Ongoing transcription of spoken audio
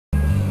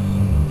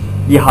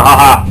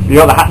Yeah, you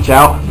got the hatch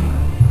out.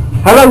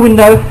 Hello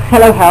window,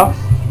 hello house.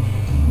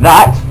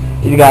 That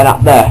is going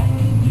up there.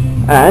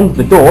 And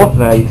the door,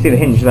 there, you can see the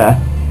hinge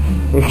there.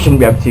 You shouldn't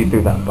be able to see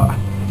through that, but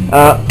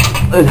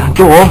the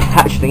door,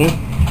 hatch thingy,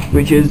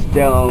 which is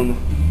down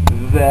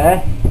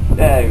there.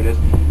 There it is.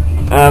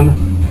 I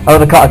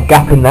want to cut a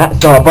gap in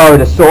that, so I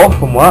borrowed a saw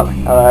from work.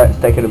 It's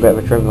taking a bit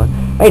of a trim. I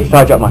need to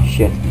charge up my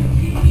shit.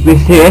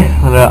 This here,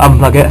 I'm going to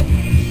unplug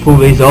it, pull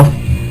these off,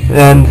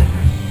 and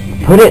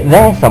put it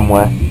there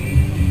somewhere.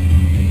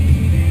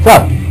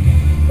 So,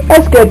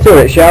 let's get to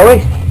it, shall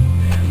we?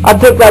 I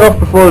took that off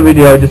before the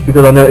video just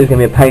because I knew it was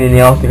going to be a pain in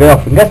the arse to get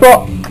off, and guess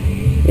what?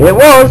 It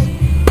was!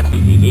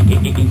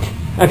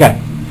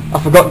 Okay, I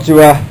forgot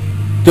to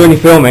do any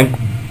filming,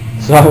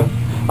 so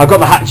I got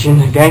the hatch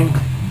in again.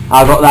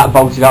 I got that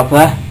bolted up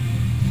there.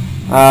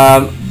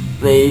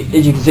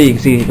 As you can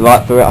see the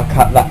light through it. I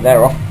cut that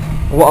there off.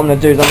 And what I'm going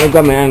to do is I'm going to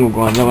grab my angle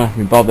grinder, I don't have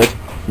to be bothered,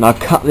 and I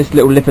cut this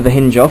little lip of the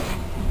hinge off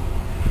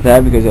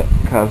there because it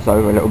curves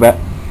over a little bit.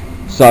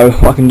 So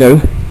what I can do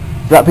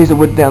is that piece of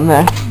wood down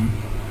there,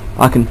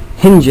 I can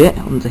hinge it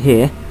onto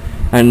here,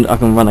 and I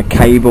can run a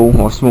cable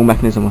or a small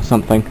mechanism or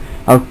something.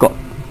 I've got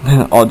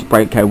odd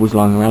brake cables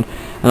lying around,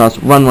 and I'll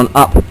just run one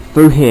up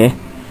through here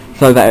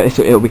so that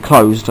it'll be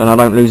closed and I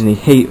don't lose any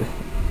heat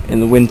in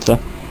the winter.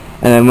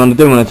 And then when I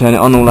do want to turn it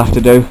on, all I have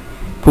to do,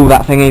 pull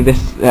that thingy,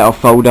 it'll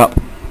fold up,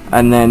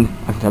 and then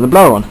I can turn the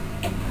blower on.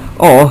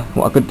 Or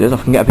what I could do is I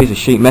can get a piece of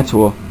sheet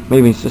metal, or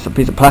maybe it's just a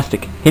piece of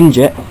plastic, hinge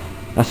it.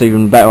 That's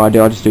even a better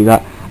idea. I'll just do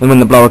that, and when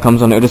the blower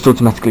comes on, it'll just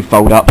automatically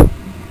fold up.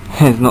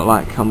 It's not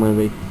like I'm going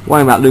to be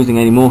worrying about losing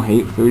any more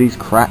heat through these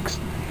cracks.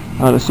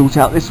 I'll just sort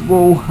out this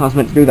wall. I was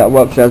meant to do that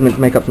work today. I was meant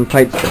to make up some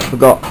plates, but I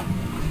forgot.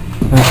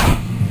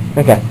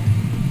 Okay.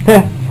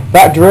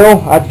 That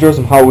drill, I had to drill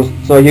some holes,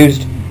 so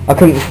I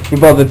couldn't be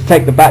bothered to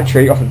take the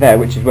battery off of there,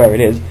 which is where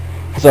it is.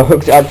 So I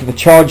hooked it up to the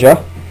charger,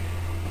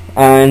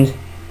 and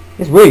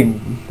this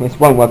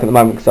won't work at the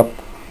moment because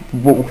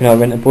I'm walking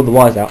over it and pulled the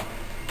wires out.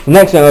 The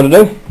next thing I'm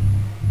going to do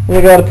is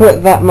I'm going to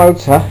put that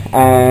motor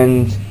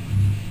and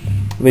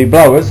the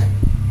blowers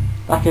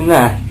back in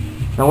there.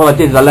 Now what I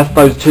did is I left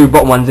those two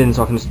bottom ones in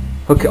so I can just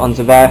hook it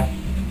onto there,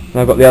 and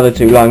I've got the other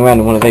two lying around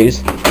in one of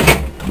these.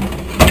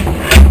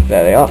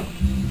 There they are.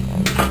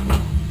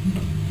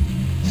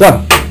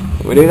 So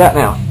we do that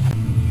now.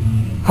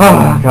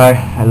 Okay,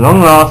 at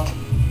long last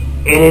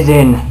it is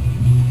in,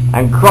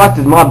 and Christ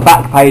has my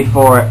back paid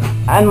for it,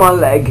 and my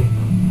leg,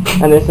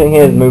 and this thing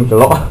here has moved a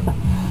lot.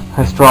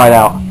 Let's try it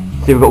out,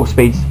 see if we've got all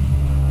speeds.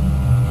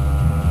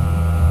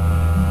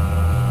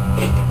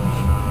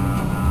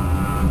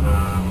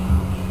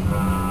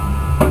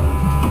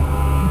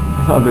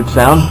 That's not a good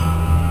sound.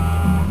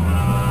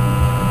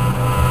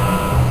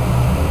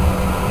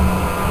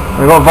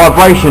 We've got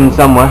vibration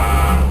somewhere.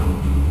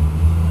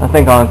 I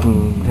think I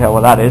can tell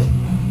what that is.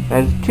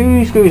 There's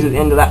two screws at the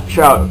end of that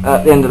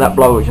at the end of that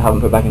blower which I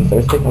haven't put back in, so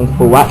let's stick one to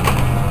full whack.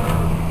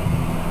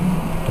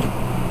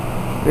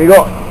 We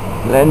got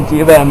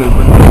plenty of air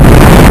movement.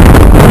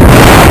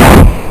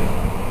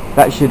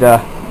 That should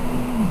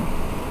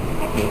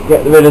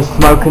get rid of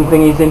smoke and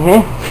thingies in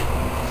here.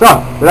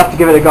 So we'll have to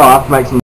give it a go. I have to make some